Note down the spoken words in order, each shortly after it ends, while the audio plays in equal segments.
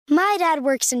My dad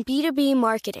works in B2B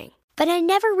marketing, but I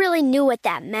never really knew what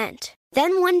that meant.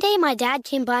 Then one day my dad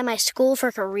came by my school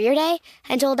for career day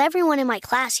and told everyone in my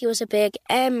class he was a big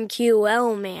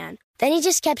MQL man. Then he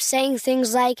just kept saying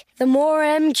things like, the more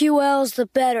MQLs, the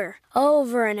better,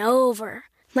 over and over.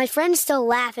 My friends still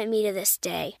laugh at me to this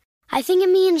day. I think it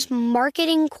means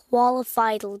marketing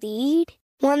qualified lead.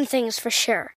 One thing's for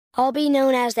sure. I'll be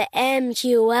known as the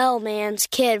MQL man's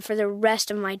kid for the rest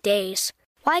of my days.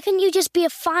 Why couldn't you just be a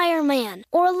fireman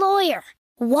or a lawyer?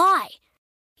 Why?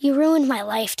 You ruined my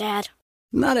life, Dad.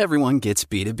 Not everyone gets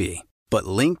B2B, but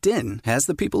LinkedIn has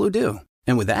the people who do.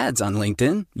 And with ads on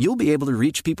LinkedIn, you'll be able to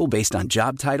reach people based on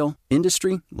job title,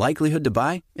 industry, likelihood to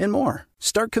buy, and more.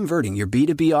 Start converting your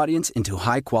B2B audience into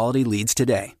high-quality leads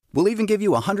today. We'll even give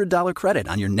you a $100 credit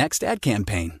on your next ad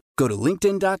campaign. Go to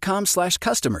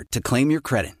linkedin.com/customer to claim your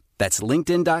credit. That's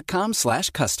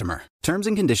linkedin.com/customer. Terms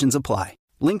and conditions apply.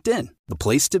 LinkedIn, the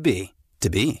place to be, to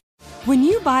be. When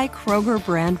you buy Kroger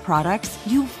brand products,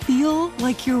 you feel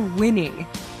like you're winning.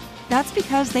 That's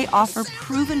because they offer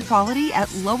proven quality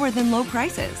at lower than low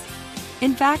prices.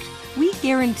 In fact, we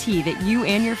guarantee that you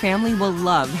and your family will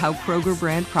love how Kroger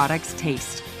brand products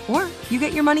taste, or you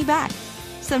get your money back.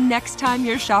 So next time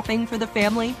you're shopping for the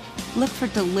family, look for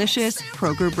delicious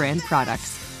Kroger brand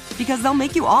products, because they'll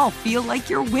make you all feel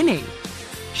like you're winning.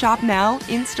 Shop now,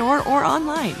 in-store, or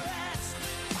online.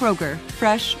 Kroger,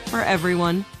 fresh for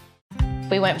everyone.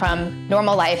 We went from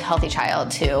normal life, healthy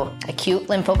child to acute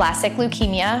lymphoblastic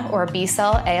leukemia, or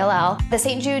B-cell ALL. The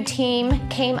St. Jude team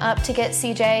came up to get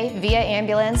CJ via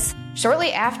ambulance.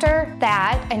 Shortly after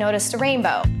that, I noticed a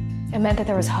rainbow. It meant that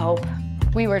there was hope.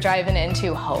 We were driving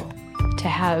into hope. To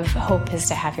have hope is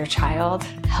to have your child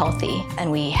healthy,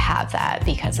 and we have that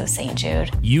because of St. Jude.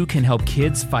 You can help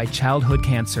kids fight childhood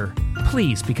cancer.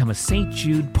 Please become a St.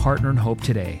 Jude Partner in Hope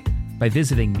today by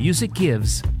visiting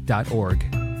musicgives.org.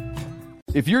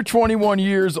 If you're 21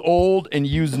 years old and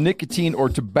use nicotine or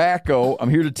tobacco, I'm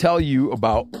here to tell you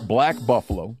about Black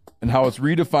Buffalo and how it's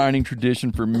redefining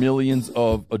tradition for millions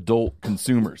of adult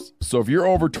consumers. So if you're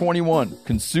over 21,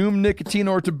 consume nicotine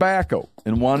or tobacco,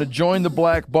 and want to join the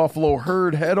Black Buffalo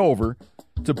herd, head over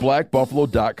to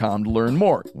blackbuffalo.com to learn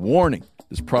more. Warning,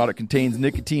 this product contains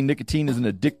nicotine. Nicotine is an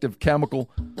addictive chemical.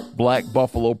 Black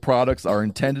Buffalo products are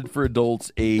intended for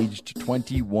adults aged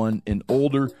 21 and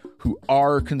older who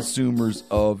are consumers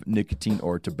of nicotine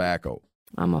or tobacco.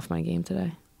 I'm off my game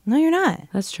today. No, you're not.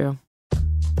 That's true.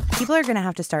 People are going to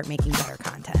have to start making better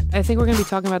content. I think we're going to be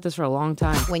talking about this for a long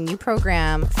time. When you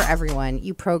program for everyone,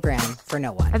 you program for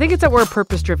no one. I think it's that we're a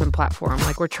purpose-driven platform.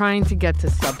 Like, we're trying to get to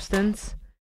substance.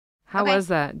 How was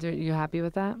that? Are you happy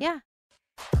with that? Yeah.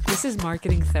 This is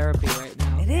marketing therapy right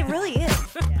now. It really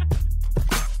is. Yeah.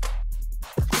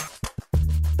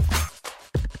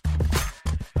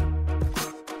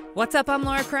 What's up? I'm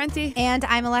Laura Correnti. And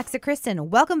I'm Alexa Kristen.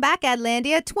 Welcome back,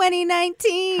 Adlandia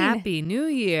 2019. Happy New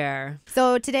Year.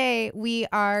 So today we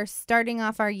are starting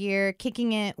off our year,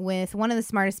 kicking it with one of the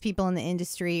smartest people in the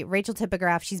industry, Rachel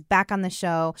Tipograph. She's back on the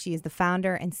show. She is the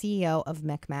founder and CEO of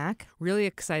MicMac. Really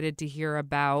excited to hear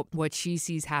about what she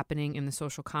sees happening in the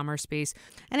social commerce space.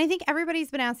 And I think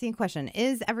everybody's been asking a question.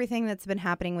 Is everything that's been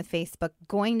happening with Facebook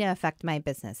going to affect my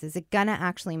business? Is it going to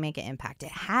actually make an impact?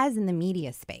 It has in the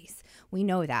media space. We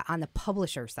know that on the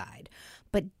publisher side.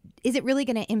 But is it really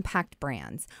going to impact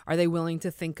brands? Are they willing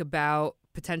to think about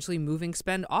potentially moving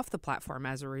spend off the platform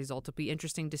as a result? It'll be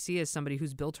interesting to see, as somebody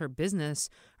who's built her business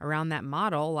around that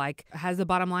model, like, has the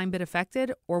bottom line been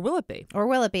affected, or will it be? Or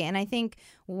will it be? And I think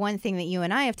one thing that you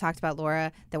and I have talked about,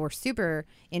 Laura, that we're super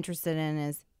interested in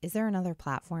is there another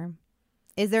platform?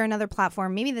 Is there another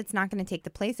platform maybe that's not going to take the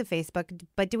place of Facebook,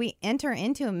 but do we enter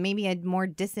into maybe a more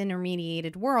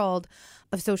disintermediated world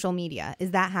of social media?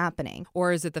 Is that happening?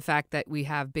 Or is it the fact that we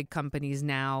have big companies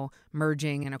now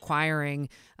merging and acquiring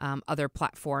other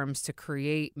platforms to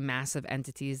create massive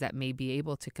entities that may be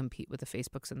able to compete with the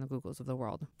Facebooks and the Googles of the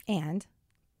world? And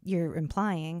you're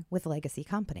implying with legacy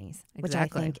companies, Exactly. Which I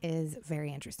think is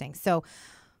very interesting. So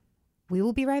we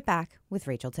will be right back with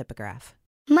Rachel Tipograph.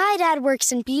 My dad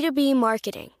works in B2B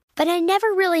marketing, but I never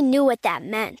really knew what that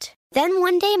meant. Then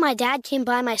one day my dad came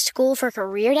by my school for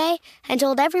career day and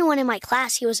told everyone in my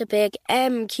class he was a big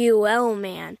MQL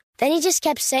man. Then he just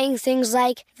kept saying things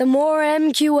like, the more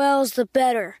MQLs, the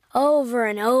better, over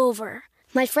and over.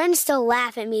 My friends still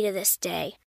laugh at me to this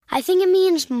day. I think it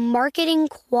means marketing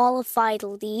qualified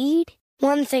lead.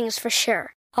 One thing's for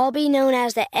sure. I'll be known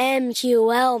as the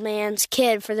MQL man's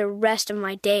kid for the rest of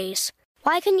my days.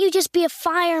 Why couldn't you just be a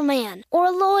fireman or a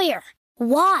lawyer?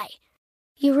 Why?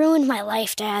 You ruined my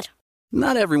life, Dad.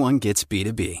 Not everyone gets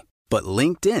B2B, but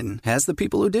LinkedIn has the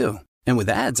people who do. And with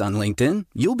ads on LinkedIn,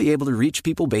 you'll be able to reach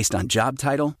people based on job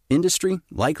title, industry,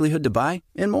 likelihood to buy,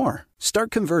 and more.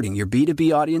 Start converting your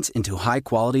B2B audience into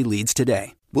high-quality leads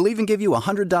today. We'll even give you a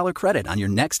 $100 credit on your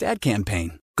next ad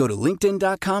campaign. Go to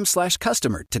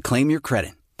linkedin.com/customer to claim your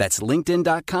credit. That's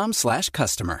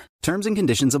linkedin.com/customer. Terms and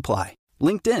conditions apply.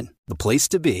 LinkedIn, the place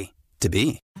to be, to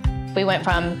be. We went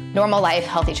from normal life,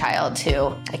 healthy child to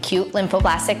acute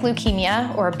lymphoblastic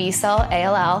leukemia or B-cell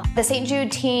ALL. The St.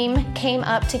 Jude team came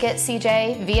up to get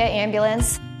CJ via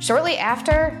ambulance. Shortly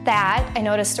after that, I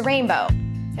noticed a rainbow.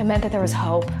 It meant that there was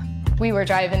hope. We were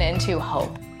driving into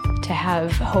hope. To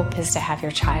have hope is to have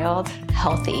your child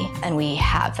healthy, and we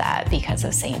have that because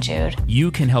of St. Jude.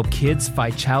 You can help kids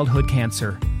fight childhood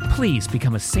cancer. Please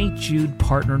become a St. Jude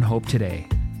Partner in Hope today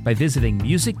by visiting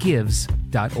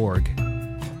musicgives.org.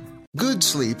 Good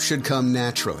sleep should come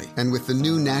naturally, and with the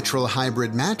new Natural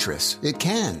Hybrid mattress, it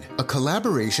can. A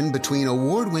collaboration between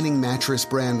award-winning mattress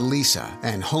brand Leesa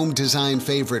and home design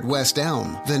favorite West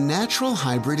Elm, the Natural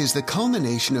Hybrid is the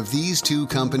culmination of these two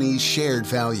companies' shared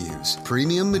values: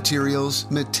 premium materials,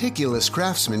 meticulous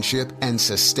craftsmanship, and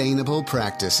sustainable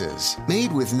practices.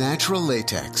 Made with natural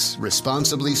latex,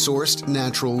 responsibly sourced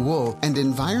natural wool, and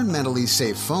environmentally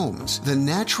safe foams, the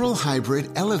Natural Hybrid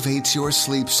elevates your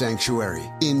sleep sanctuary,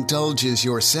 indulges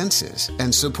your senses,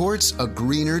 and supports a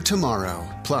greener tomorrow.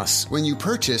 Plus, when you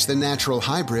purchase the Natural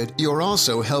Hybrid, you're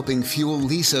also helping fuel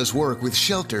Leesa's work with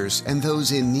shelters and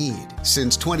those in need.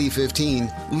 Since 2015,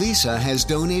 Leesa has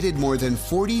donated more than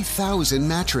 40,000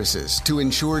 mattresses to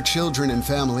ensure children and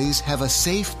families have a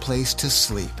safe place to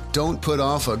sleep. Don't put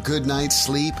off a good night's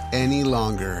sleep any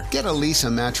longer. Get a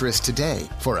Leesa mattress today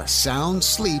for a sound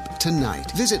sleep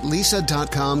tonight. Visit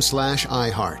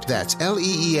leesa.com/iHeart. That's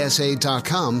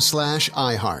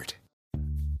LEESA.com/iHeart.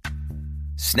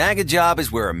 Snag a Job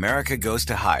is where America goes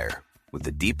to hire, with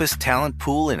the deepest talent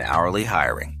pool in hourly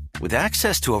hiring. With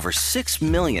access to over 6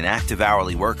 million active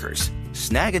hourly workers,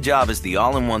 Snag a Job is the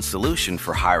all-in-one solution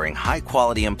for hiring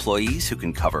high-quality employees who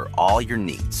can cover all your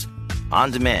needs. On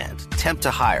demand, temp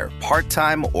to hire,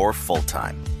 part-time or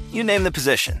full-time. You name the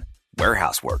position: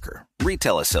 warehouse worker,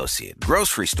 retail associate,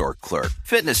 grocery store clerk,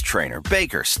 fitness trainer,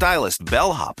 baker, stylist,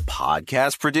 bellhop,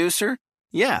 podcast producer.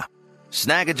 Yeah,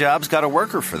 Snag a Job's got a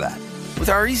worker for that. With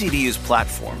our easy-to-use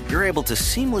platform, you're able to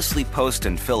seamlessly post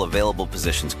and fill available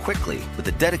positions quickly with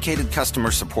a dedicated customer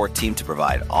support team to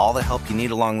provide all the help you need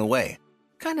along the way.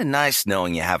 Kind of nice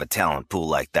knowing you have a talent pool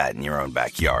like that in your own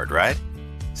backyard, right?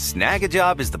 Snag a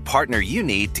Job is the partner you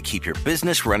need to keep your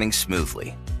business running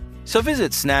smoothly. So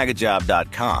visit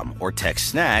snagajob.com or text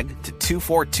SNAG to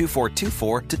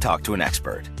 242424 to talk to an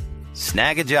expert.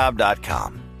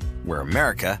 Snagajob.com, where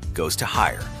America goes to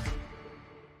hire.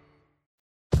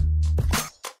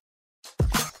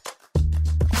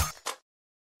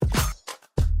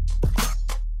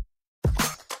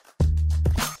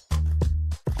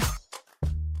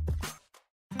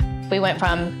 We went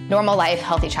from normal life,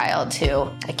 healthy child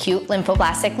to acute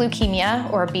lymphoblastic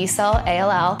leukemia or B-cell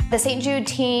ALL. The St. Jude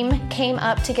team came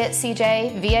up to get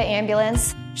CJ via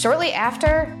ambulance. Shortly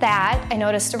after that, I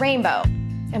noticed a rainbow.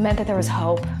 It meant that there was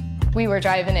hope. We were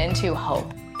driving into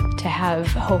hope. To have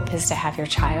hope is to have your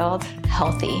child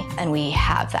healthy, and we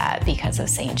have that because of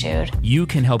St. Jude. You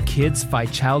can help kids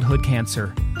fight childhood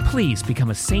cancer. Please become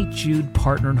a St. Jude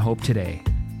Partner in Hope today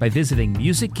by visiting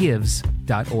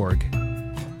musicgives.org.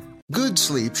 Good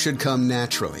sleep should come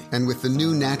naturally, and with the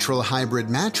new Natural Hybrid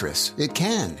mattress, it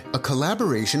can. A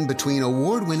collaboration between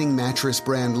award-winning mattress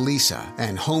brand Leesa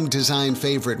and home design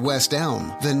favorite West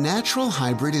Elm, the Natural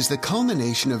Hybrid is the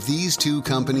culmination of these two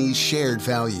companies' shared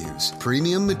values: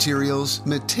 premium materials,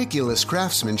 meticulous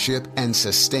craftsmanship, and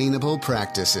sustainable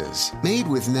practices. Made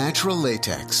with natural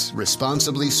latex,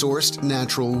 responsibly sourced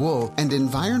natural wool, and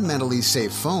environmentally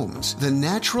safe foams, the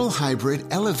Natural Hybrid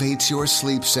elevates your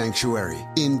sleep sanctuary,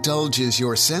 indulges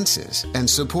your senses, and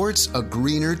supports a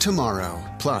greener tomorrow.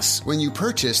 Plus, when you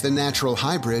purchase the Natural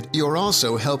Hybrid, you're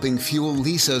also helping fuel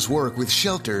Leesa's work with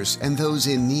shelters and those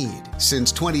in need.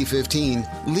 Since 2015,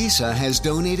 Leesa has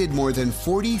donated more than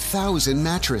 40,000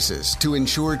 mattresses to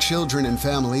ensure children and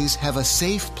families have a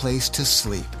safe place to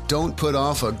sleep. Don't put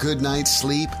off a good night's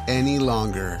sleep any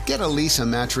longer. Get a Leesa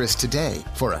mattress today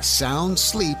for a sound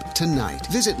sleep tonight.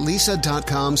 Visit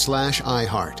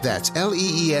leesa.com/iHeart. That's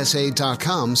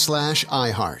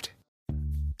LEESA.com/iHeart.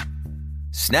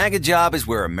 Snag a Job is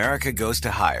where America goes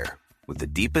to hire, with the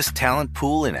deepest talent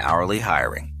pool in hourly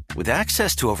hiring. With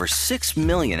access to over 6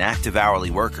 million active hourly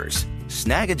workers,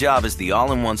 Snag a Job is the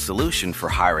all-in-one solution for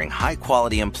hiring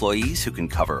high-quality employees who can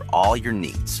cover all your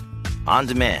needs. On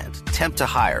demand, temp to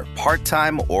hire,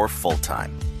 part-time or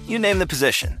full-time. You name the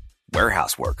position: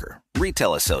 Warehouse worker,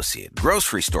 retail associate,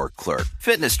 grocery store clerk,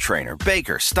 fitness trainer,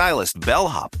 baker, stylist,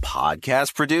 bellhop,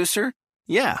 podcast producer?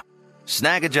 Yeah,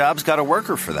 Snag a Job's got a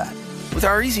worker for that. With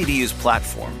our easy-to-use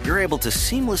platform, you're able to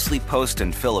seamlessly post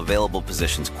and fill available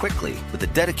positions quickly with a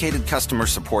dedicated customer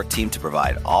support team to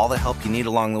provide all the help you need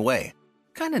along the way.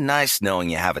 Kind of nice knowing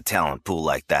you have a talent pool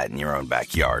like that in your own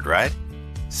backyard, right?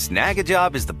 Snag a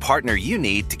Job is the partner you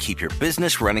need to keep your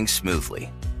business running smoothly.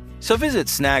 So visit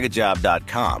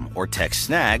snagajob.com or text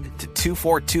snag to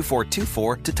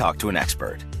 242424 to talk to an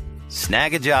expert.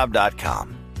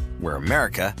 Snagajob.com, where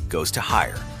America goes to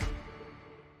hire.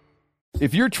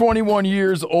 If you're 21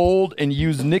 years old and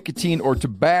use nicotine or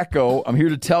tobacco, I'm here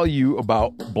to tell you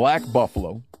about Black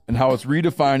Buffalo and how it's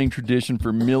redefining tradition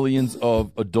for millions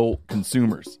of adult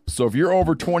consumers. So if you're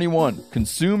over 21,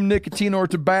 consume nicotine or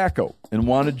tobacco, and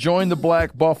want to join the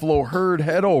Black Buffalo herd,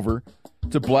 head over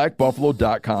to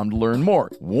blackbuffalo.com to learn more.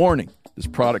 Warning, this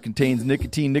product contains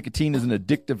nicotine. Nicotine is an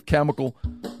addictive chemical.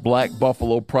 Black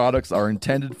Buffalo products are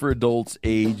intended for adults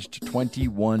aged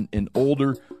 21 and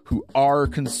older who are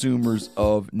consumers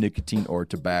of nicotine or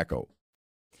tobacco.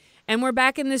 And we're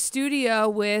back in the studio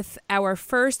with our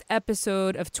first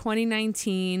episode of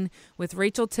 2019 with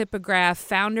Rachel Tipograph,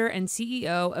 founder and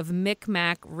CEO of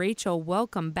Micmac. Rachel,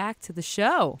 welcome back to the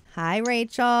show. Hi,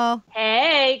 Rachel.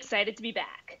 Hey, excited to be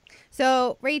back.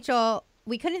 So, Rachel,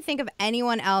 we couldn't think of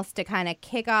anyone else to kind of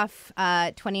kick off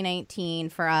 2019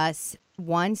 for us.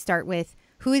 One, start with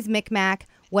who is Micmac,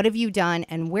 what have you done,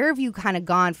 and where have you kind of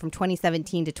gone from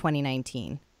 2017 to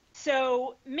 2019?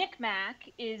 So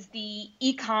Micmac is the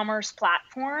e-commerce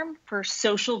platform for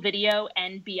social video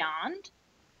and beyond.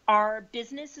 Our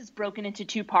business is broken into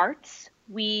two parts.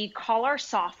 We call our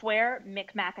software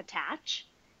Micmac Attach.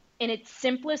 In its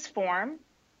simplest form,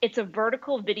 it's a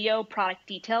vertical video product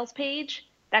details page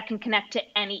that can connect to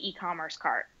any e-commerce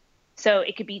cart. So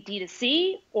it could be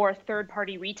D2C or a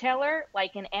third-party retailer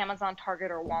like an Amazon, Target,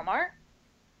 or Walmart.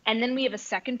 And then we have a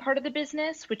second part of the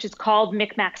business, which is called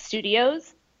Micmac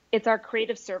Studios. It's our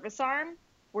creative service arm,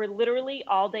 where literally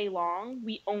all day long,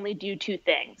 we only do two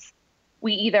things.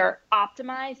 We either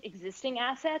optimize existing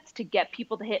assets to get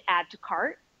people to hit add to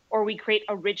cart, or we create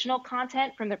original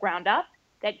content from the ground up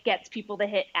that gets people to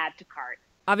hit add to cart.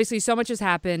 Obviously, so much has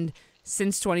happened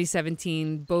since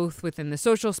 2017, both within the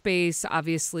social space,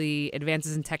 obviously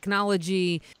advances in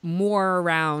technology, more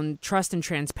around trust and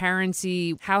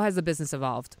transparency. How has the business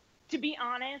evolved? To be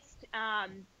honest,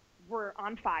 we're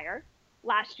on fire.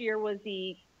 Last year was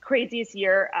the craziest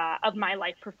year of my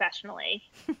life professionally.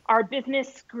 Our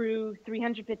business grew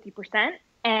 350%.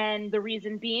 And the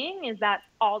reason being is that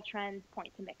all trends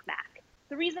point to Micmac.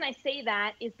 The reason I say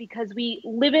that is because we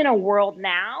live in a world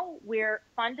now where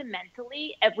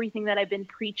fundamentally everything that I've been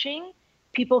preaching,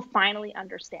 people finally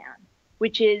understand,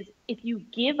 which is if you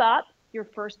give up your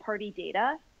first party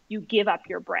data, you give up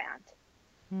your brand.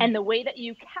 And the way that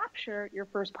you capture your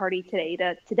first party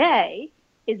data today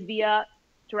is via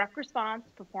direct response,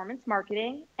 performance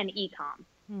marketing, and e-com.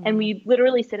 And we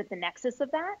literally sit at the nexus of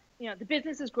that. You know, the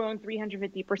business has grown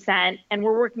 350%, and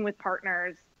we're working with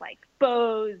partners like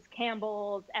Bose,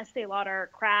 Campbell's, Estee Lauder,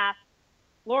 Kraft,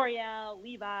 L'Oreal,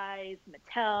 Levi's,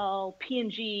 Mattel,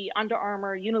 P&G, Under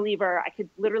Armour, Unilever. I could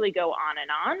literally go on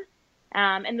and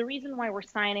on. And the reason why we're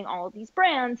signing all of these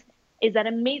brands is that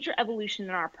a major evolution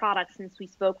in our product since we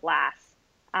spoke last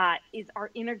is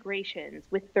our integrations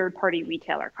with third-party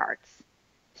retailer carts.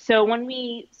 So when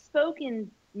we spoke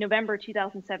in November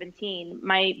 2017,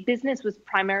 my business was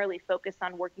primarily focused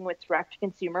on working with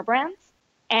direct-to-consumer brands.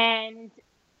 And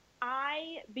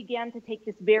I began to take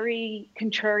this very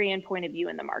contrarian point of view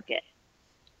in the market,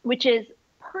 which is,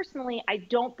 personally, I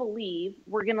don't believe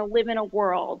we're going to live in a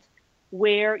world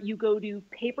where you go to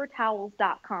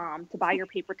papertowels.com to buy your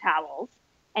paper towels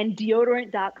and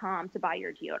deodorant.com to buy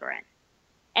your deodorant.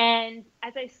 And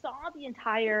as I saw the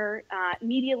entire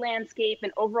media landscape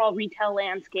and overall retail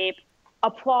landscape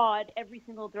applaud every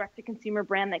single direct-to-consumer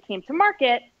brand that came to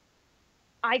market,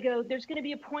 I go, there's going to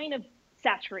be a point of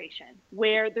saturation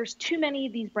where there's too many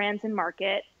of these brands in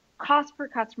market, cost per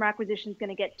customer acquisition is going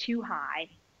to get too high,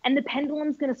 and the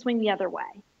pendulum's going to swing the other way.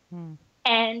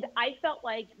 And I felt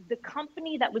like the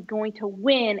company that was going to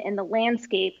win in the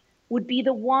landscape would be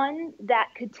the one that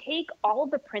could take all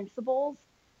of the principles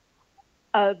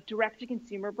of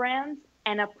direct-to-consumer brands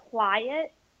and apply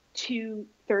it to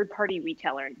third-party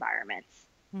retailer environments.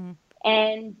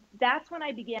 And that's when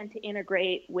I began to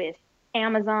integrate with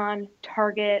Amazon,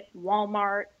 Target,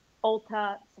 Walmart,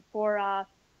 Ulta, Sephora,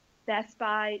 Best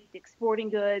Buy, Dick's Sporting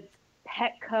Goods,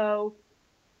 Petco,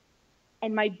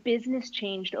 and my business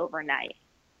changed overnight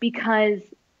because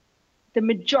the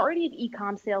majority of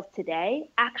e-com sales today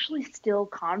actually still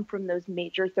come from those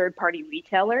major third-party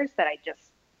retailers that I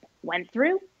just went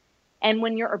through. And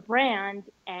when you're a brand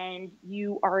and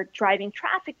you are driving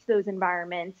traffic to those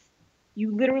environments,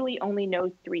 you literally only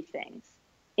know 3 things: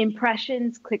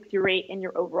 impressions, click-through rate, and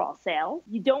your overall sales.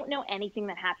 You don't know anything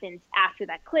that happens after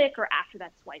that click or after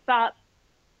that swipe up.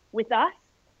 With us,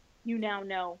 you now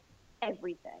know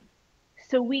everything.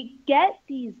 So we get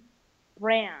these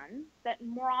brands that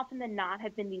more often than not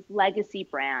have been these legacy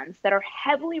brands that are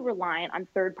heavily reliant on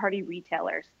third-party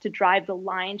retailers to drive the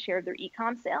lion's share of their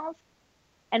e-com sales.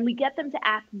 And we get them to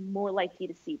act more like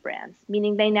D2C brands,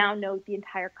 meaning they now know the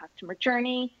entire customer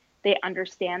journey. They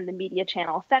understand the media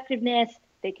channel effectiveness.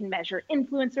 They can measure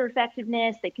influencer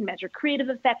effectiveness. They can measure creative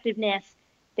effectiveness.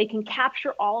 They can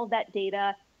capture all of that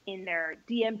data in their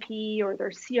DMP or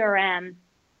their CRM.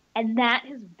 And that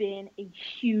has been a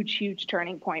huge, huge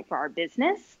turning point for our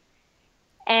business.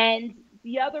 And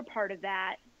the other part of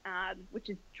that, which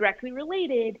is directly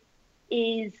related,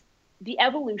 is the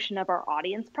evolution of our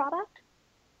audience product.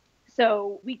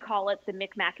 So we call it the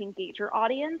Micmac Engager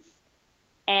audience.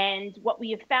 And what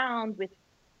we have found with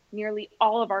nearly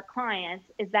all of our clients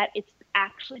is that it's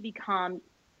actually become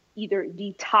either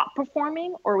the top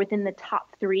performing or within the top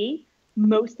 3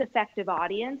 most effective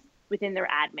audience within their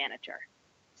ad manager.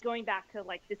 Going back to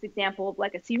like this example of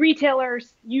legacy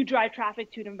retailers, you drive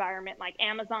traffic to an environment like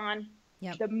Amazon.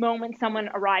 Yep. The moment someone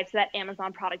arrives to that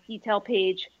Amazon product detail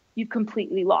page, you've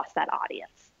completely lost that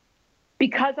audience.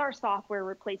 Because our software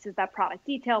replaces that product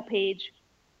detail page,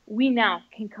 we now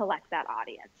can collect that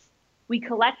audience. We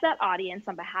collect that audience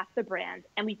on behalf of the brand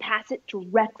and we pass it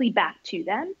directly back to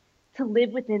them to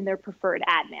live within their preferred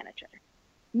ad manager.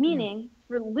 Meaning,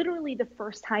 for literally the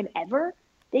first time ever,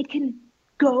 they can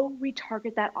go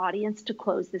retarget that audience to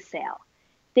close the sale.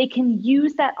 They can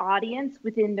use that audience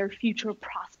within their future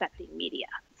prospecting media.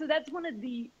 So that's one of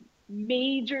the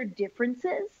major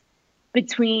differences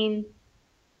between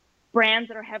brands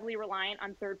that are heavily reliant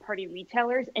on third-party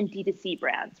retailers and D2C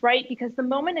brands, right? Because the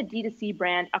moment a D2C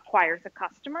brand acquires a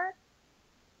customer,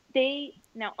 they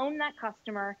now own that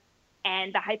customer,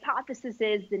 and the hypothesis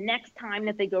is the next time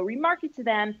that they go remarket to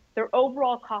them, their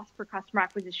overall cost per customer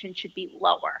acquisition should be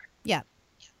lower. Yeah.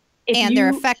 And their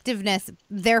effectiveness,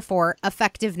 therefore,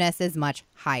 effectiveness is much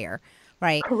higher,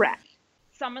 right? Correct.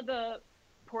 Some of the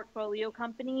portfolio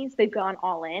companies, they've gone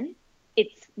all in.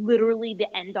 It's literally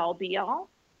the end all be all.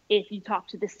 If you talk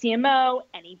to the CMO,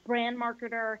 any brand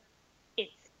marketer,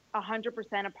 it's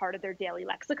 100% a part of their daily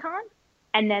lexicon.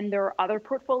 And then there are other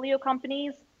portfolio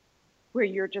companies where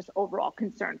you're just overall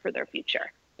concerned for their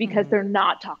future because they're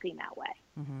not talking that way.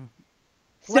 Mm-hmm.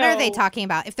 What are they talking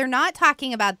about? If they're not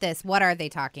talking about this, what are they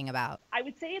talking about? I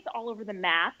would say it's all over the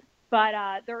map, but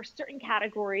there are certain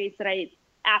categories that I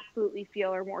absolutely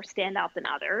feel are more standout than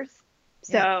others.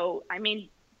 So, I mean,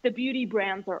 the beauty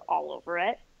brands are all over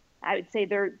it. I would say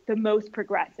they're the most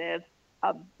progressive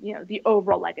of, the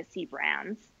overall legacy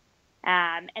brands.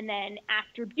 And then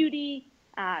after beauty,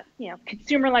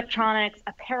 consumer electronics,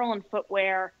 apparel and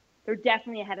footwear, they're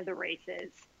definitely ahead of the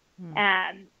races.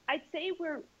 I'd say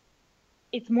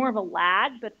it's more of a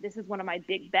lag, but this is one of my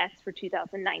big bets for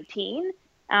 2019,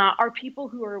 are people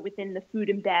who are within the food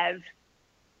and bev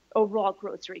overall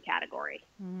grocery category.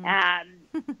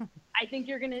 I think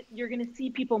you're gonna see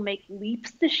people make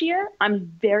leaps this year.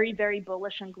 I'm very, very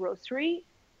bullish on grocery,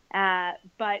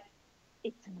 but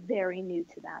it's very new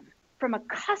to them. From a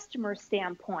customer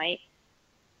standpoint,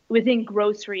 within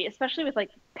grocery, especially with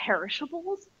like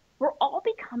perishables, we're all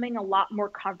becoming a lot more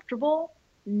comfortable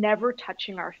never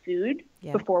touching our food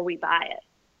before we buy it.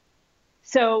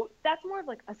 So that's more of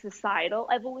like a societal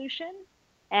evolution,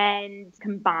 and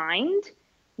combined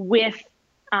with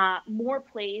more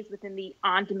plays within the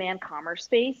on-demand commerce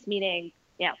space, meaning,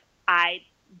 I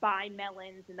buy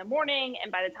melons in the morning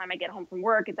and by the time I get home from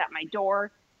work, it's at my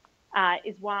door,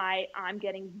 is why I'm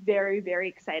getting very, very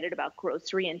excited about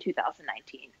grocery in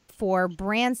 2019. For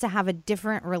brands to have a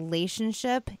different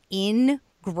relationship in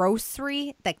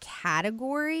grocery, the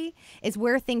category, is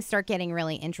where things start getting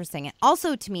really interesting. And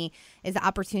also, to me, is the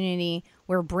opportunity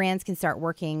where brands can start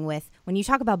working with, when you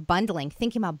talk about bundling,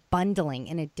 thinking about bundling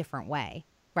in a different way,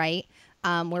 right?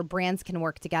 Where brands can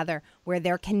work together, where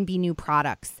there can be new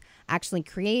products actually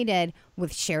created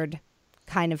with shared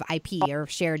kind of IP or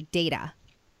shared data.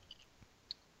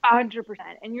 100%.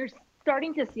 And you're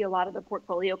starting to see a lot of the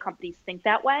portfolio companies think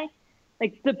that way.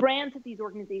 Like, the brands of these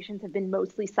organizations have been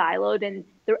mostly siloed, and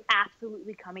they're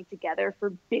absolutely coming together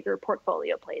for bigger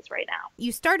portfolio plays right now.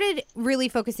 You started really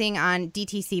focusing on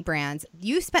DTC brands.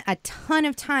 You spent a ton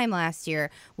of time last year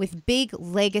with big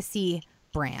legacy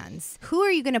brands? Who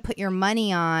are you going to put your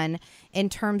money on in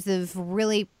terms of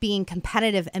really being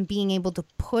competitive and being able to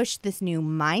push this new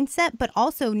mindset, but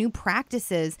also new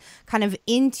practices kind of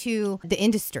into the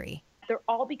industry? They're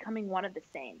all becoming one of the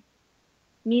same.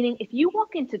 Meaning, if you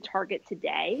walk into Target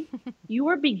today, you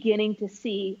are beginning to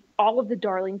see all of the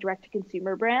darling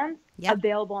direct-to-consumer brands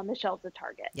available on the shelves of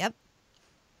Target. Yep.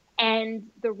 And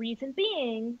the reason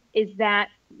being is that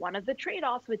one of the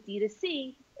trade-offs with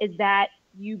D2C is that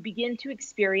you begin to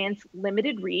experience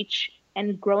limited reach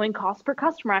and growing cost per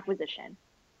customer acquisition.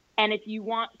 And if you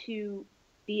want to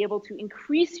be able to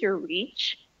increase your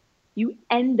reach, you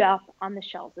end up on the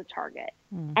shelves of Target.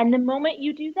 And the moment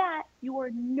you do that, you are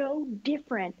no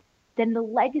different than the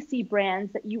legacy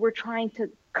brands that you were trying to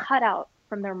cut out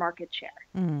from their market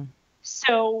share.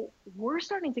 So we're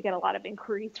starting to get a lot of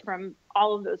inquiries from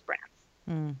all of those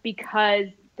brands because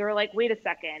they're like, wait a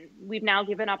second, we've now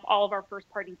given up all of our first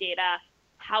party data.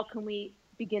 How can we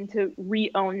begin to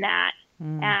re-own that?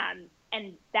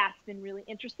 And that's been really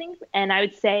interesting. And I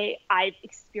would say I've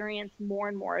experienced more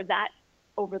and more of that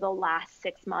over the last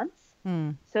 6 months.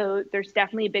 So there's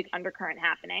definitely a big undercurrent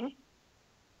happening.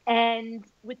 And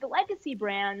with the legacy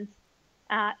brands,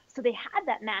 so they had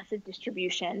that massive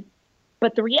distribution,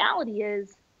 but the reality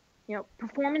is,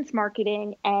 performance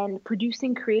marketing and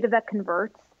producing creative that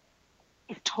converts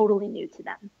is totally new to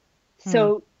them.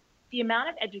 So the amount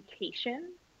of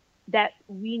education that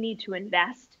we need to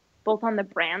invest, both on the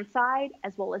brand side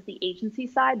as well as the agency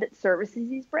side that services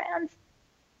these brands,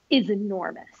 is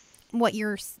enormous. What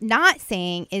you're not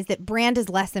saying is that brand is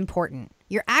less important.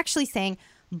 You're actually saying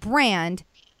brand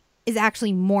is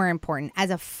actually more important as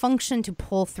a function to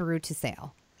pull through to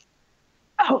sale.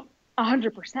 Oh,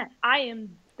 100%. I am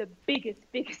the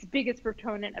biggest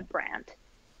proponent of brand.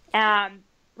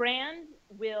 Brand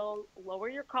will lower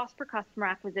your cost per customer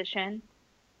acquisition.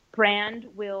 Brand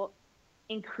will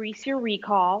increase your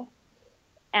recall.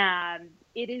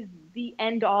 It is the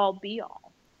end all be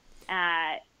all.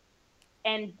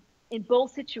 And in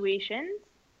both situations,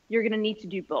 you're going to need to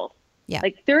do both. Yeah.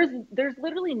 Like there's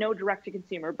literally no direct to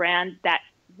consumer brand that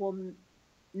will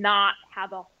not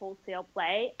have a wholesale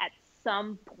play at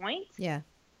some point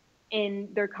in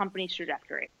their company's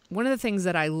trajectory. One of the things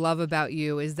that I love about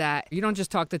you is that you don't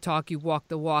just talk the talk, you walk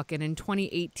the walk. And in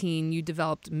 2018, you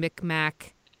developed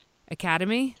MikMak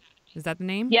Academy. Is that the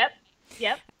name? Yep.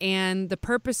 And the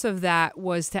purpose of that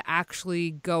was to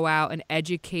actually go out and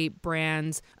educate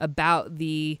brands about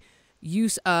the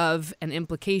use of and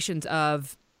implications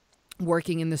of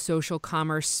working in the social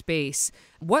commerce space.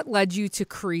 What led you to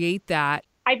create that?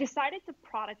 I decided to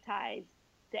productize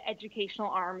the educational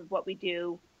arm of what we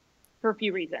do for a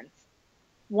few reasons.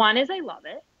 One is I love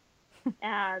it.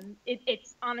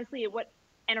 It's honestly what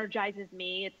energizes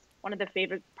me. It's one of the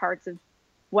favorite parts of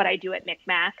what I do at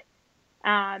MikMak.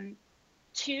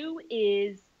 Two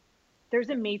is there's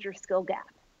a major skill gap.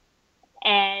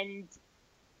 And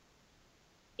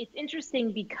it's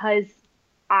interesting because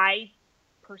I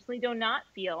personally do not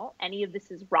feel any of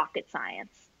this is rocket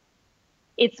science.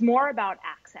 It's more about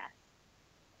access.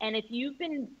 And if you've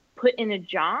been put in a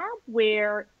job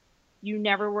where you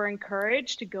never were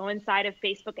encouraged to go inside of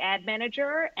Facebook Ad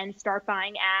Manager and start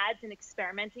buying ads and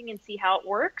experimenting and see how it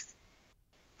works,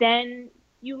 then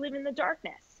you live in the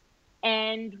darkness.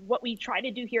 And what we try to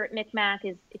do here at MikMak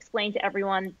is explain to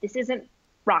everyone, this isn't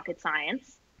rocket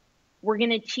science. We're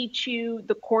going to teach you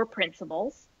the core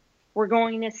principles. We're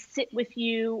going to sit with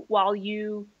you while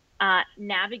you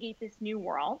navigate this new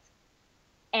world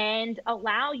and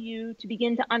allow you to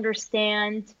begin to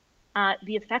understand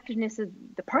the effectiveness of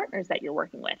the partners that you're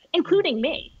working with, including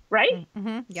me, right?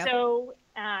 Yep. So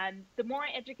the more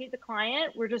I educate the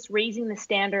client, we're just raising the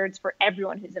standards for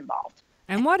everyone who's involved.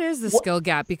 And what is the skill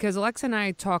gap? Because Alexa and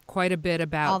I talk quite a bit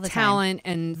about talent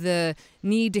and the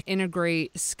need to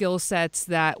integrate skill sets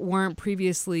that weren't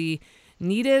previously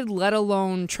needed, let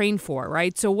alone trained for,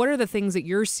 right? So what are the things that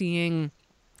you're seeing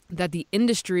that the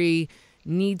industry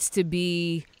needs to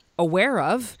be aware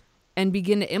of and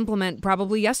begin to implement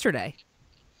probably yesterday?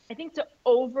 I think to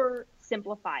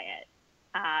oversimplify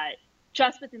it,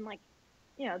 just within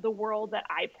the world that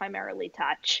I primarily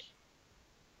touch,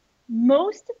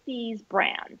 most of these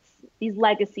brands, these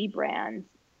legacy brands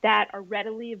that are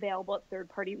readily available at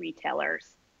third-party retailers,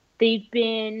 they've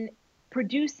been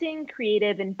producing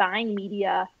creative and buying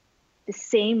media the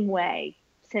same way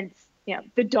since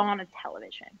the dawn of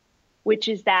television, which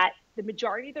is that the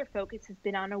majority of their focus has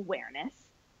been on awareness.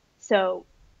 So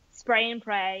spray and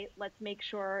pray, let's make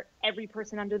sure every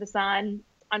person under the sun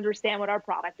understand what our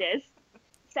product is.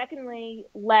 Secondly,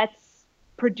 let's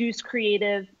produce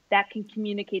creative that can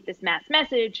communicate this mass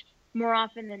message more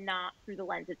often than not through the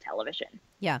lens of television.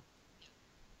 Yeah.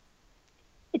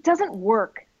 It doesn't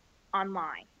work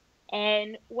online.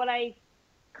 And what I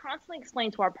constantly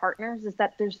explain to our partners is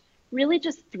that there's really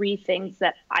just three things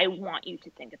that I want you to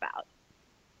think about: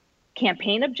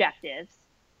 campaign objectives,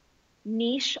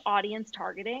 niche audience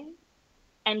targeting,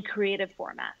 and creative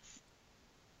formats.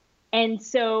 And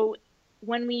so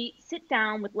when we sit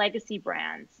down with legacy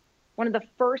brands, one of the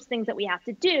first things that we have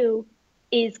to do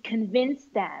is convince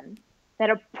them that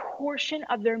a portion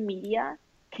of their media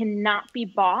cannot be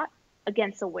bought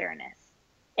against awareness.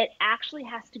 It actually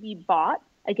has to be bought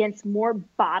against more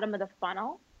bottom of the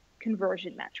funnel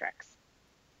conversion metrics.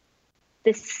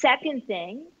 The second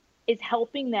thing is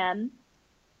helping them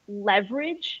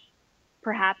leverage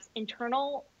perhaps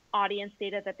internal audience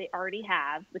data that they already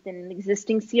have within an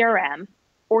existing CRM,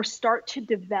 or start to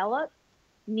develop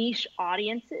niche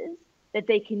audiences that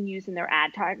they can use in their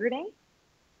ad targeting.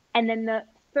 And then the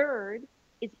third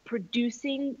is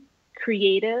producing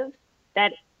creative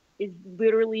that is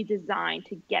literally designed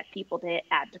to get people to hit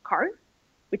add to cart,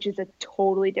 which is a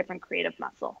totally different creative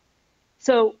muscle.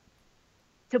 So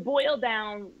to boil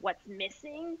down what's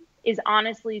missing is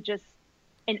honestly just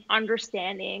an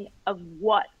understanding of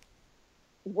what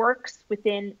works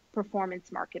within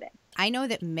performance marketing. I know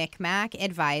that Micmac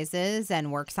advises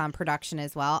and works on production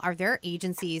as well. Are there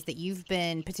agencies that you've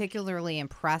been particularly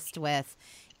impressed with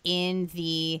in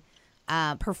the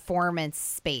performance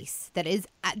space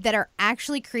that are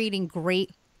actually creating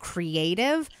great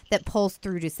creative that pulls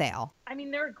through to sale? I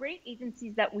mean, there are great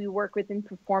agencies that we work with in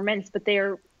performance, but they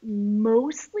are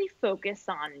mostly focused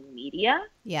on media.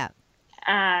 Yeah.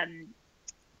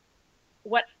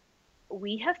 What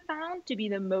we have found to be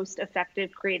the most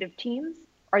effective creative teams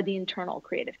are the internal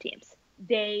creative teams.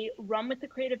 They run with the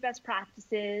creative best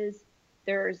practices.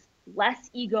 There's less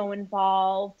ego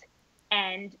involved,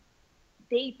 and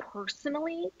they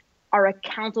personally are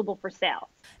accountable for sales.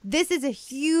 This is a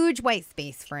huge white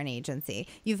space for an agency.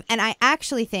 And I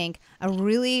actually think a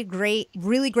really great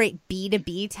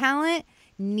B2B talent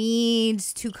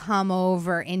needs to come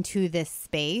over into this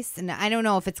space. And I don't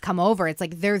know if it's come over. It's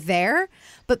like they're there,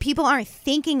 but people aren't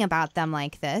thinking about them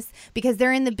like this because the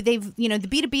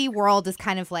B2B world is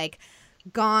kind of like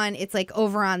gone. It's like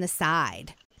over on the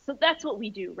side. So that's what we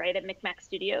do, right, at Micmac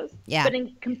Studios. Yeah. But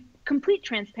in complete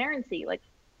transparency, like,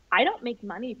 I don't make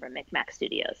money from Micmac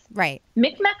Studios. Right.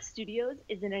 Micmac Studios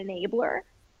is an enabler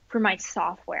for my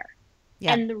software.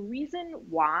 Yeah. And the reason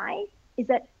why is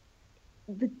that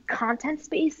the content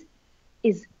space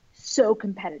is so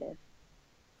competitive.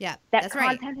 Yeah, that that's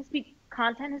content right.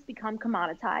 Content has become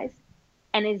commoditized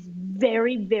and is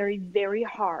very, very, very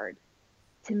hard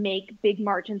to make big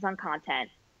margins on content.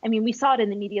 I mean, we saw it in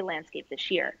the media landscape this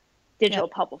year, digital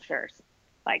publishers.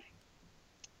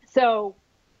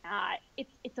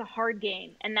 It's a hard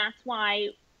game. And that's why,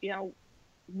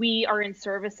 we are in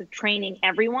service of training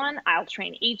everyone. I'll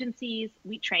train agencies.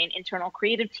 We train internal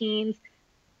creative teams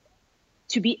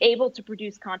to be able to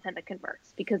produce content that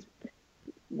converts, because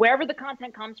wherever the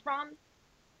content comes from,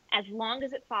 as long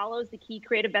as it follows the key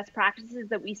creative best practices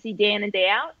that we see day in and day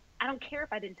out, I don't care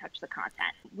if I didn't touch the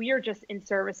content. We are just in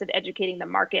service of educating the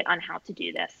market on how to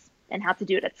do this and how to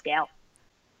do it at scale.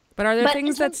 But are there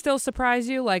things that still surprise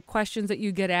you, like questions that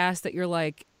you get asked that you're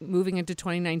like, moving into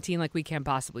 2019, like we can't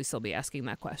possibly still be asking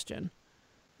that question?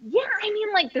 Yeah, I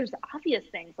mean, like there's obvious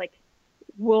things, like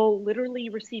we'll literally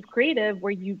receive creative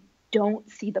where you don't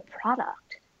see the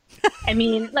product. I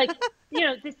mean, like,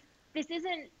 this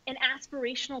isn't an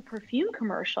aspirational perfume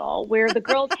commercial where the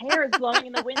girl's hair is blowing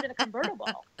in the wind in a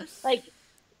convertible. Like,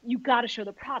 you got to show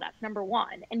the product, number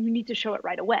one, and you need to show it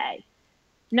right away.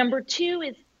 Number two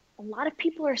is a lot of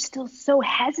people are still so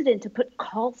hesitant to put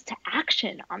calls to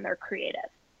action on their creative.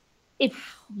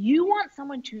 If you want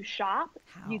someone to shop,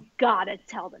 you got to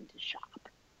tell them to shop.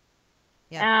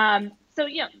 Yeah. So,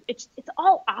 it's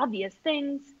all obvious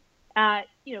things.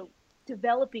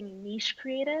 Developing niche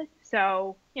creative.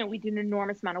 So, we do an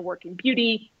enormous amount of work in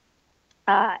beauty.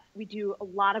 We do a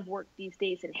lot of work these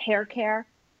days in hair care.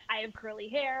 I have curly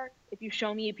hair. If you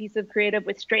show me a piece of creative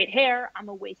with straight hair, I'm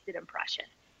a wasted impression.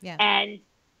 Yeah. And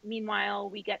meanwhile,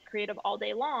 we get creative all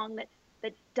day long that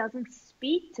doesn't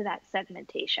speak to that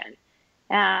segmentation.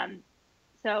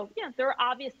 So, there are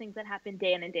obvious things that happen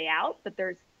day in and day out, but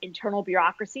there's internal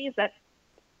bureaucracies that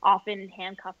often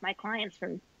handcuff my clients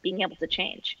from being able to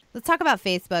change. Let's talk about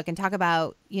Facebook and talk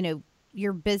about,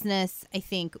 your business, I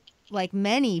think, like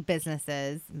many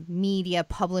businesses, media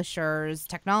publishers,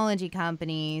 technology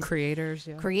companies, creators,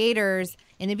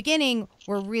 in the beginning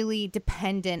were really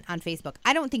dependent on Facebook.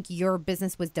 I don't think your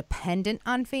business was dependent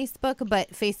on Facebook,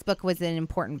 but Facebook was an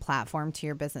important platform to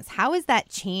your business. How has that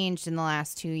changed in the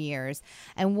last 2 years?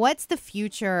 And what's the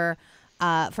future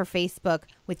for Facebook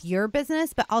with your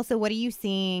business, but also what are you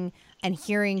seeing and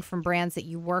hearing from brands that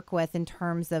you work with in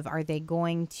terms of, are they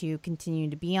going to continue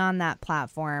to be on that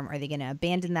platform? Are they going to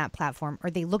abandon that platform?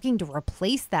 Are they looking to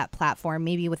replace that platform,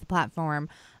 maybe with a platform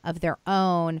of their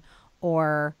own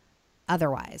or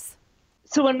otherwise?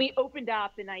 So when we opened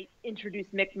up and I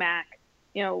introduced MikMak,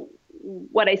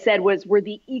 what I said was we're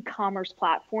the e-commerce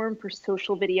platform for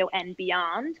social video and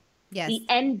beyond. Yes. The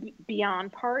and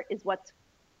beyond part is what's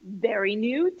very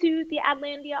new to the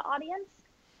Adlandia audience.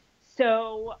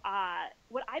 So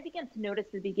what I began to notice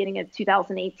at the beginning of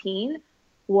 2018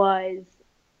 was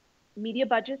media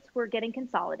budgets were getting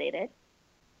consolidated.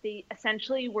 They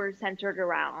essentially were centered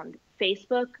around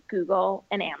Facebook, Google,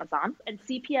 and Amazon, and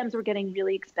CPMs were getting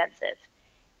really expensive.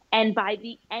 And by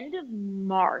the end of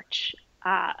March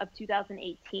of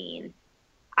 2018,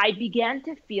 I began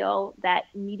to feel that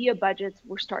media budgets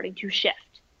were starting to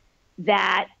shift,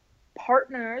 that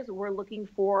partners were looking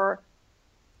for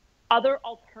other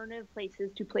alternative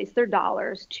places to place their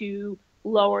dollars to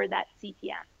lower that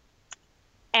CPM.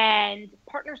 And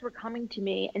partners were coming to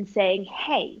me and saying,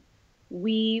 hey,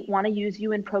 we want to use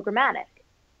you in programmatic.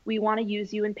 We want to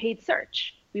use you in paid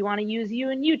search. We want to use you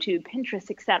in YouTube, Pinterest,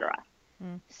 etc.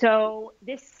 So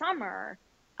this summer,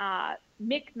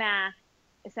 MikMak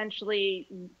essentially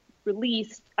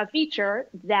released a feature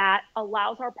that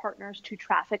allows our partners to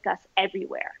traffic us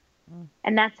everywhere.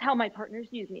 And that's how my partners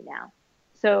use me now.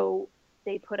 So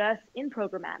they put us in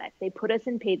programmatic, they put us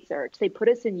in paid search, they put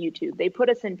us in YouTube, they put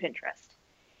us in Pinterest.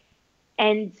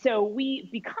 And so we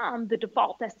become the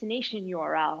default destination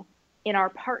URL in our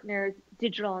partners'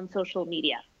 digital and social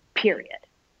media, period.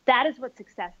 That is what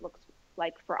success looks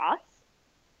like for us.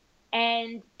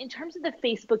 And in terms of the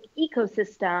Facebook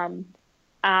ecosystem,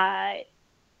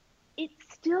 it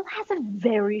still has a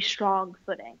very strong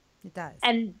footing. It does.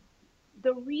 And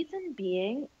the reason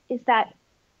being is that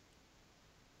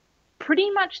pretty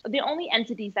much the only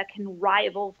entities that can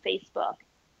rival Facebook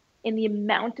in the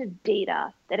amount of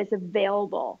data that is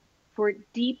available for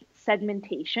deep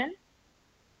segmentation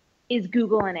is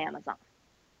Google and Amazon.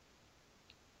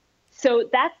 So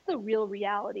that's the real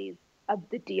realities of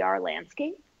the DR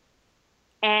landscape.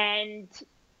 And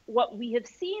what we have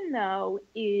seen, though,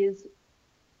 is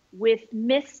with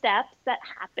missteps that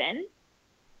happen,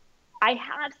 I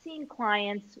have seen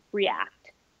clients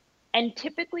react. And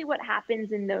typically what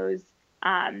happens in those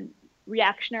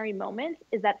reactionary moments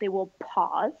is that they will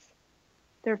pause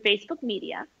their Facebook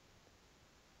media,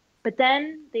 but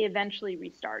then they eventually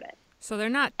restart it. So they're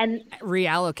not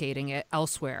reallocating it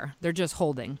elsewhere. They're just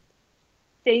holding.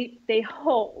 They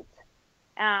hold.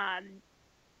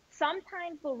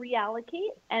 Sometimes they'll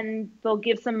reallocate and they'll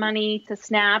give some money to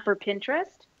Snap or Pinterest.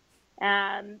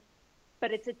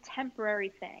 But it's a temporary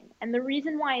thing. And the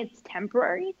reason why it's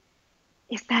temporary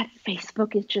is that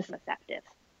Facebook is just effective.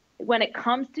 When it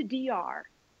comes to DR,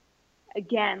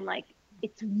 again,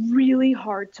 it's really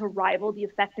hard to rival the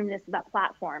effectiveness of that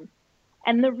platform.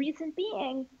 And the reason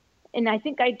being, and I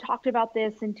think I talked about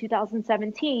this in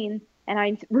 2017, and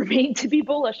I remain to be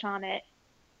bullish on it,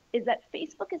 is that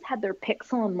Facebook has had their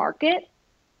pixel in market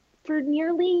for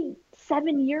nearly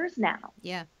 7 years now.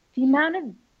 Yeah. The amount of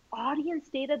audience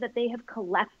data that they have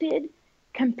collected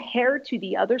compared to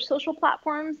the other social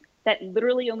platforms that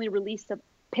literally only released a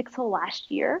pixel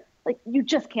last year, you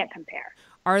just can't compare.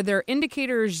 Are there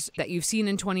indicators that you've seen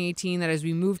in 2018 that as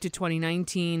we move to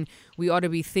 2019, we ought to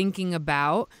be thinking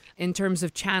about in terms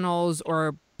of channels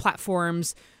or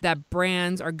platforms that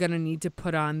brands are going to need to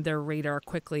put on their radar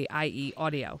quickly, i.e.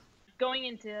 audio? Going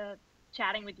into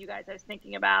chatting with you guys, I was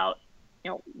thinking about,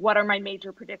 what are my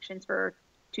major predictions for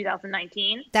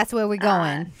 2019? That's where we're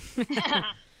going.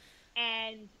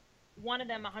 And one of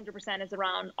them 100% is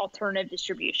around alternative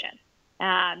distribution.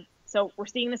 So we're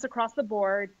seeing this across the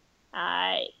board.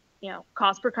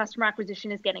 Cost per customer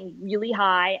acquisition is getting really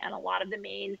high on a lot of the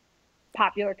main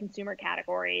popular consumer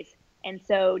categories. And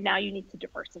so now you need to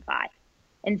diversify.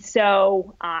 And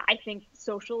so I think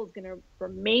social is going to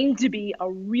remain to be a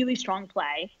really strong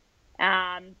play.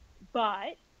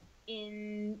 But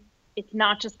it's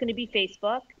not just going to be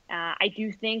Facebook. I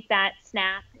do think that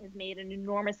Snap has made an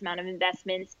enormous amount of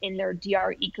investments in their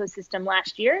DR ecosystem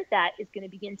last year that is going to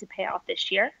begin to pay off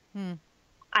this year.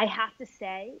 I have to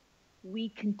say, we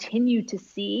continue to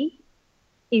see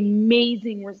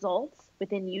amazing results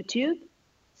within YouTube.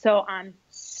 So I'm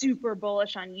super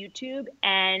bullish on YouTube.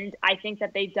 And I think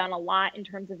that they've done a lot in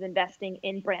terms of investing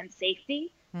in brand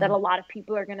safety, that a lot of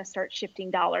people are going to start shifting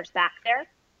dollars back there.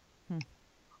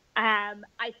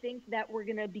 I think that we're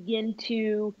going to begin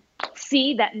to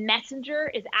see that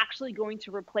Messenger is actually going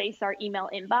to replace our email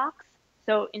inbox.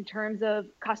 So in terms of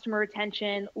customer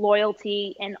retention,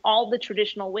 loyalty, and all the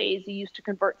traditional ways you used to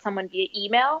convert someone via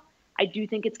email, I do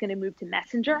think it's going to move to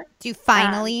Messenger. Do you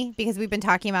finally, because we've been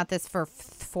talking about this for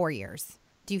 4 years,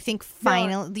 do you think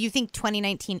do you think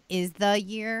 2019 is the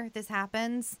year this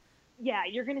happens? Yeah,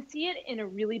 you're going to see it in a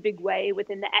really big way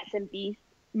within the SMB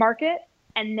market.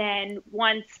 And then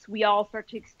once we all start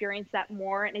to experience that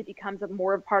more and it becomes a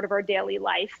more part of our daily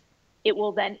life, it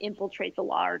will then infiltrate the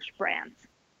large brands.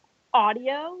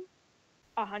 Audio,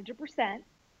 100%.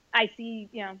 I see,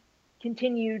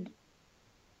 continued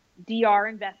DR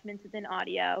investments within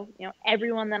audio.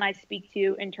 Everyone that I speak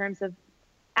to in terms of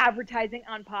advertising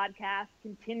on podcasts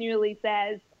continually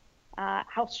says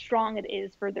how strong it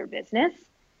is for their business.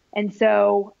 And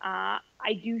so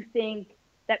I do think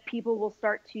that people will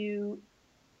start to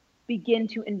begin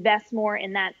to invest more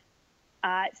in that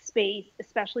space,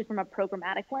 especially from a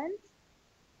programmatic lens.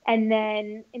 And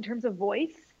then in terms of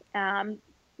voice,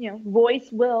 voice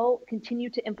will continue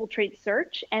to infiltrate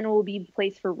search and will be a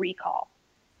place for recall.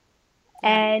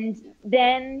 And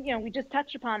then, we just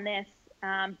touched upon this,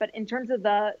 but in terms of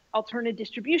the alternative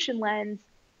distribution lens,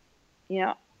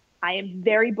 I am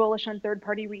very bullish on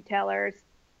third-party retailers.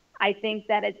 I think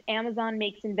that as Amazon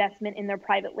makes investment in their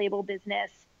private label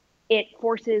business, it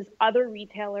forces other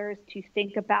retailers to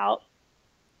think about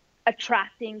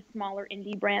attracting smaller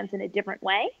indie brands in a different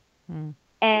way.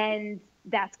 And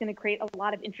that's going to create a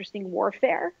lot of interesting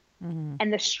warfare.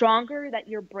 And the stronger that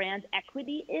your brand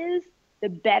equity is, the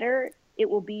better it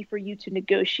will be for you to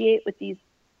negotiate with these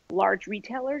large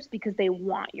retailers because they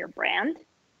want your brand.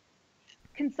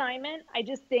 Consignment, I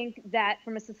just think that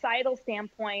from a societal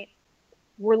standpoint,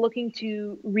 we're looking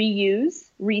to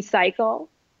reuse, recycle,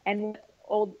 and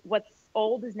what's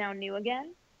old is now new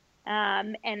again.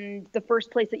 And the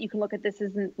first place that you can look at this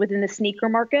is within the sneaker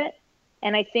market.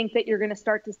 And I think that you're going to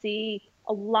start to see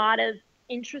a lot of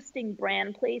interesting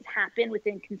brand plays happen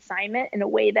within consignment in a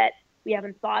way that we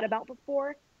haven't thought about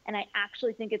before. And I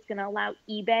actually think it's going to allow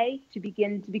eBay to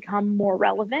begin to become more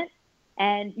relevant.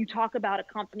 And you talk about a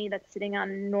company that's sitting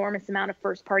on an enormous amount of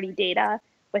first-party data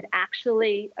with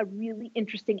actually a really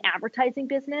interesting advertising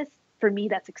business. For me,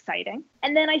 that's exciting.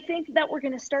 And then I think that we're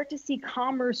going to start to see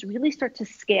commerce really start to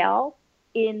scale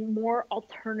in more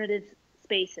alternative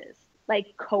spaces,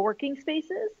 like co-working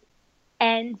spaces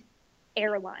and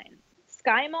airlines.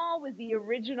 SkyMall was the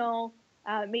original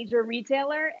major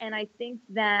retailer, and I think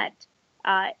that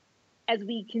as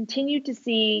we continue to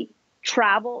see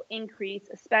travel increase,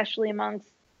 especially amongst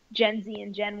Gen Z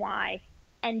and Gen Y,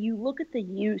 and you look at the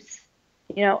use,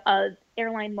 of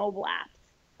airline mobile apps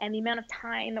and the amount of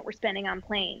time that we're spending on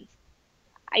planes,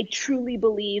 I truly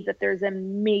believe that there's a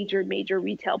major, major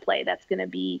retail play that's going to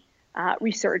be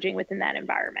resurging within that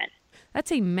environment.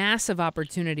 That's a massive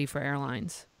opportunity for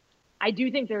airlines. I do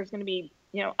think there's going to be,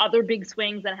 other big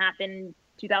swings that happen in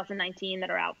 2019 that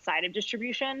are outside of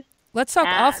distribution. Let's talk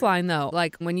offline, though.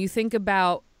 Like when you think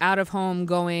about out of home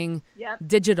going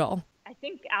digital. I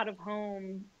think out of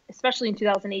home, especially in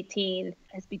 2018,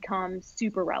 has become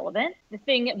super relevant. The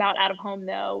thing about out of home,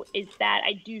 though, is that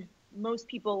most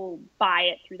people buy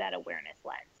it through that awareness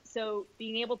lens. So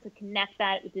being able to connect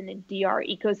that within the DR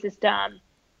ecosystem,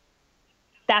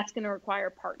 that's going to require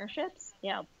partnerships,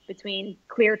 between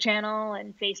Clear Channel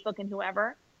and Facebook and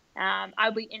whoever.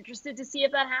 I'll be interested to see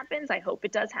if that happens. I hope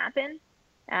it does happen.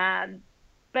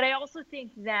 But I also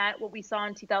think that what we saw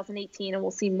in 2018 and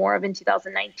we'll see more of in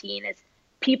 2019 is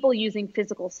people using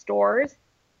physical stores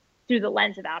through the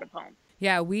lens of out of home.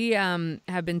 Yeah, we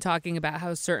have been talking about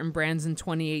how certain brands in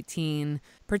 2018,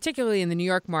 particularly in the New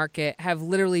York market, have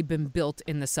literally been built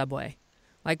in the subway.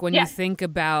 Like when you think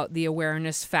about the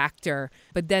awareness factor,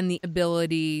 but then the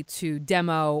ability to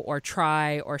demo or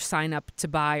try or sign up to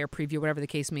buy or preview, whatever the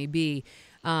case may be,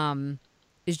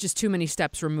 is just too many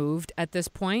steps removed at this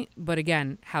point. But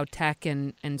again, how tech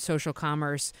and social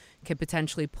commerce can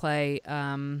potentially play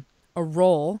a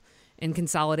role in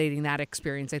consolidating that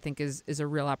experience, I think is a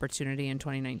real opportunity in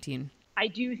 2019. I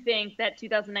do think that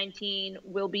 2019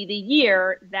 will be the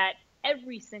year that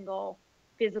every single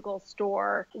physical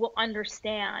store will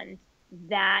understand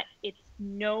that it's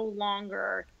no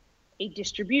longer a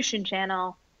distribution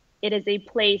channel. It is a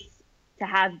place to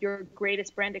have your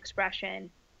greatest brand expression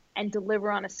and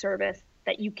deliver on a service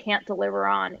that you can't deliver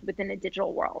on within a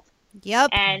digital world.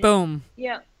 Yep. And boom.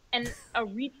 Yeah. And a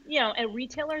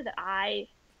retailer that I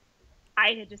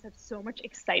I just have so much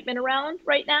excitement around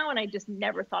right now, and I just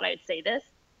never thought I'd say this,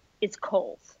 is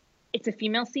Kohl's. It's a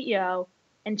female CEO,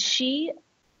 and she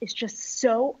is just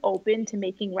so open to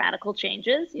making radical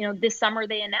changes. You know, this summer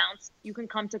they announced you can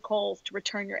come to Kohl's to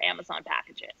return your Amazon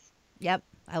packages. Yep,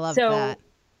 I love that.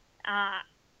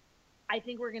 I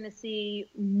think we're going to see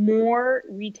more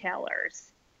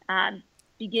retailers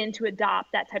begin to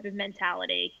adopt that type of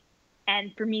mentality.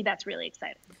 And for me, that's really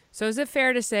exciting. So is it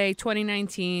fair to say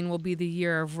 2019 will be the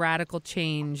year of radical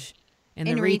change in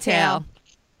the retail?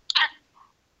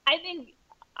 I think,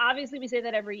 obviously, we say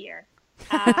that every year.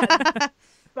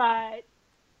 But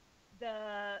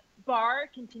the bar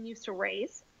continues to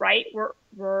raise, right?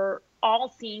 We're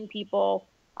all seeing people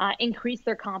increase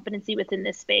their competency within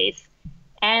this space.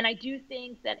 And I do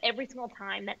think that every single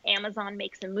time that Amazon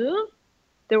makes a move,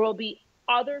 there will be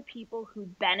other people who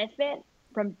benefit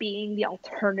from being the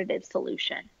alternative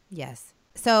solution. Yes.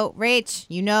 So, Rach,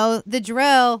 you know the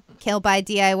drill. Kill, buy,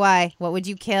 DIY. What would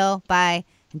you kill, buy,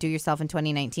 and do yourself in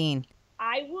 2019?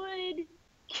 I would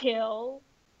kill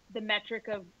the metric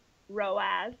of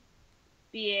ROAS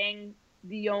being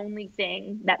the only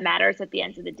thing that matters at the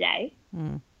end of the day.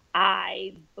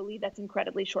 I believe that's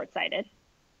incredibly short-sighted.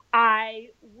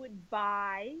 I would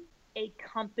buy a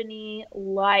company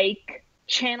like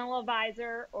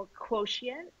ChannelAdvisor or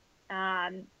Quotient.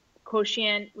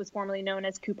 Quotient was formerly known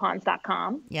as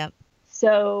coupons.com. Yep.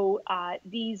 So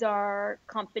these are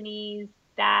companies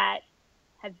that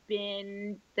have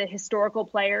been the historical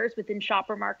players within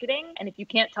shopper marketing. And if you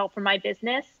can't tell from my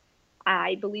business,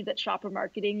 I believe that shopper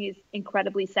marketing is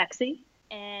incredibly sexy,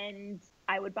 and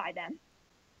I would buy them.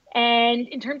 And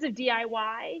in terms of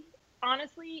DIY,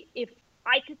 honestly, if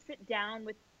I could sit down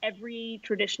with every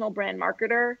traditional brand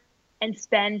marketer and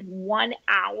spend 1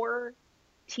 hour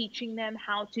teaching them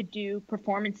how to do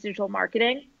performance digital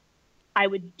marketing, I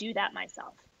would do that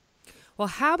myself. Well,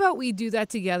 how about we do that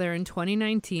together in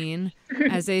 2019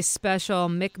 as a special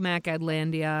Micmac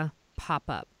Adlandia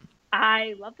pop-up?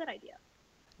 I love that idea.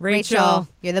 Rachel,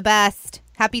 you're the best.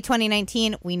 Happy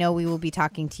 2019. We know we will be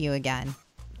talking to you again.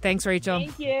 Thanks, Rachel.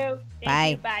 Thank you.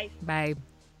 Bye. Bye. Bye.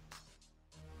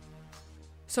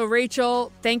 So,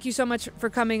 Rachel, thank you so much for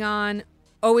coming on.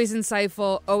 Always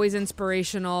insightful, always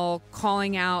inspirational,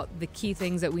 calling out the key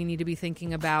things that we need to be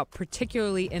thinking about,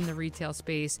 particularly in the retail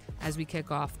space as we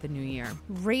kick off the new year.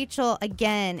 Rachel,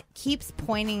 again, keeps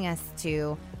pointing us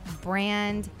to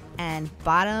brand and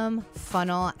bottom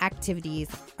funnel activities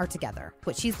are together.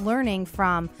 What she's learning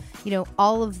from,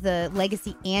 all of the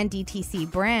legacy and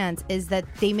DTC brands is that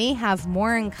they may have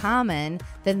more in common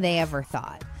than they ever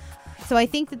thought. So I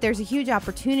think that there's a huge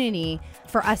opportunity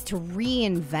for us to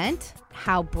reinvent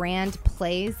how brand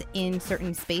plays in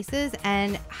certain spaces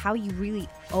and how you really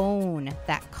own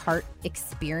that cart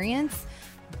experience,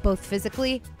 both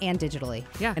physically and digitally.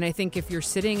 Yeah, and I think if you're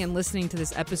sitting and listening to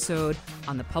this episode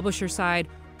on the publisher side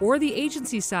or the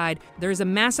agency side, there's a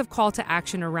massive call to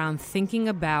action around thinking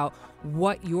about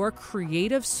what your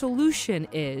creative solution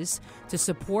is to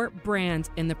support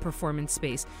brands in the performance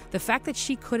space. The fact that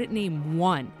she couldn't name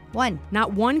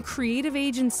not one creative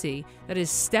agency that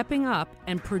is stepping up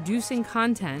and producing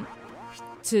content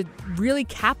to really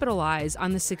capitalize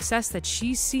on the success that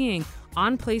she's seeing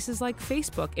on places like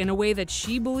Facebook in a way that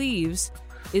she believes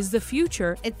is the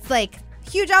future. It's like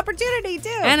huge opportunity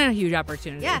too. And a huge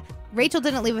opportunity. Yeah. Rachel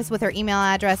didn't leave us with her email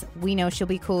address. We know she'll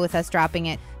be cool with us dropping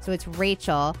it. So it's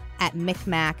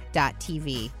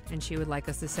Rachel@micmac.tv. And she would like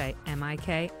us to say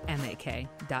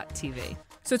MIKMAK.tv.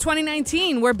 So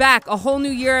 2019, we're back. A whole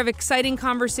new year of exciting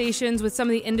conversations with some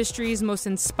of the industry's most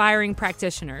inspiring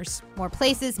practitioners. More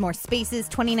places, more spaces.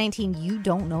 2019, you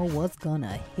don't know what's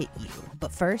gonna hit you.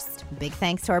 But first, big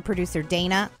thanks to our producer,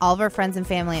 Dana, all of our friends and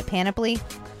family at Panoply.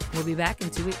 We'll be back in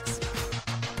 2 weeks.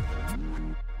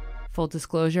 Full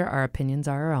disclosure, our opinions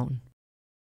are our own.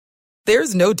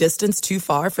 There's no distance too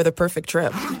far for the perfect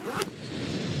trip.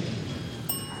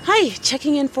 Hi,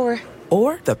 checking in for...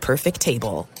 Or the perfect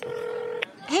table.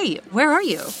 Hey, where are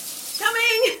you?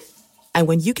 Coming! And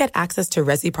when you get access to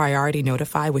Resi Priority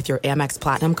Notify with your Amex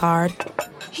Platinum card...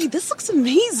 Hey, this looks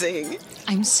amazing.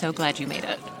 I'm so glad you made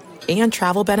it. And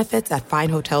travel benefits at fine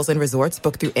hotels and resorts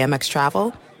booked through Amex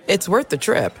Travel, it's worth the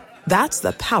trip. That's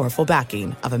the powerful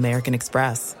backing of American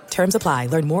Express. Terms apply.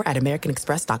 Learn more at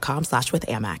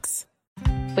americanexpress.com/withAmex.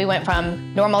 We went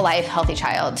from normal life, healthy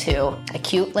child to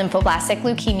acute lymphoblastic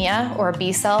leukemia or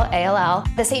B-cell ALL.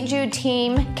 The St. Jude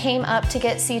team came up to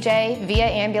get CJ via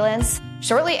ambulance.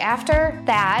 Shortly after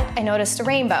that, I noticed a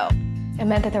rainbow. It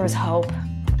meant that there was hope.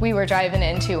 We were driving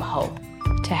into hope.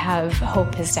 To have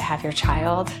hope is to have your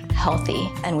child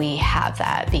healthy, and we have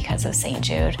that because of St.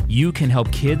 Jude. You can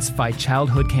help kids fight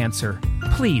childhood cancer.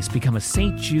 Please become a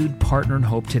St. Jude Partner in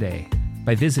Hope today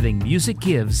by visiting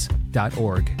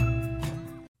musicgives.org.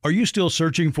 Are you still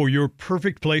searching for your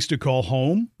perfect place to call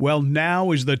home? Well, now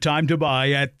is the time to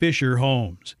buy at Fisher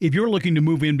Homes. If you're looking to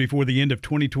move in before the end of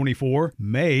 2024,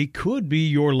 May could be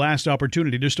your last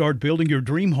opportunity to start building your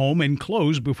dream home and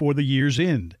close before the year's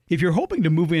end. If you're hoping to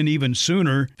move in even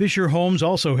sooner, Fisher Homes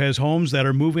also has homes that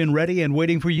are move-in ready and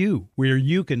waiting for you, where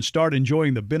you can start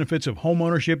enjoying the benefits of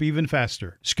homeownership even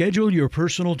faster. Schedule your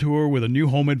personal tour with a new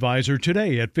home advisor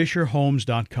today at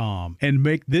FisherHomes.com and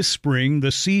make this spring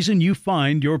the season you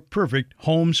find your perfect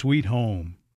home sweet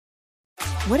home.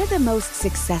 What do the most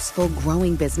successful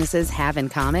growing businesses have in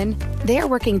common? They're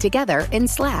working together in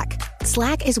Slack.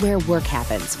 Slack is where work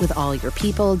happens with all your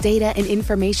people, data, and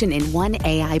information in one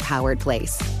AI-powered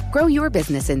place. Grow your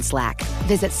business in Slack.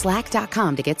 Visit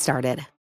slack.com to get started.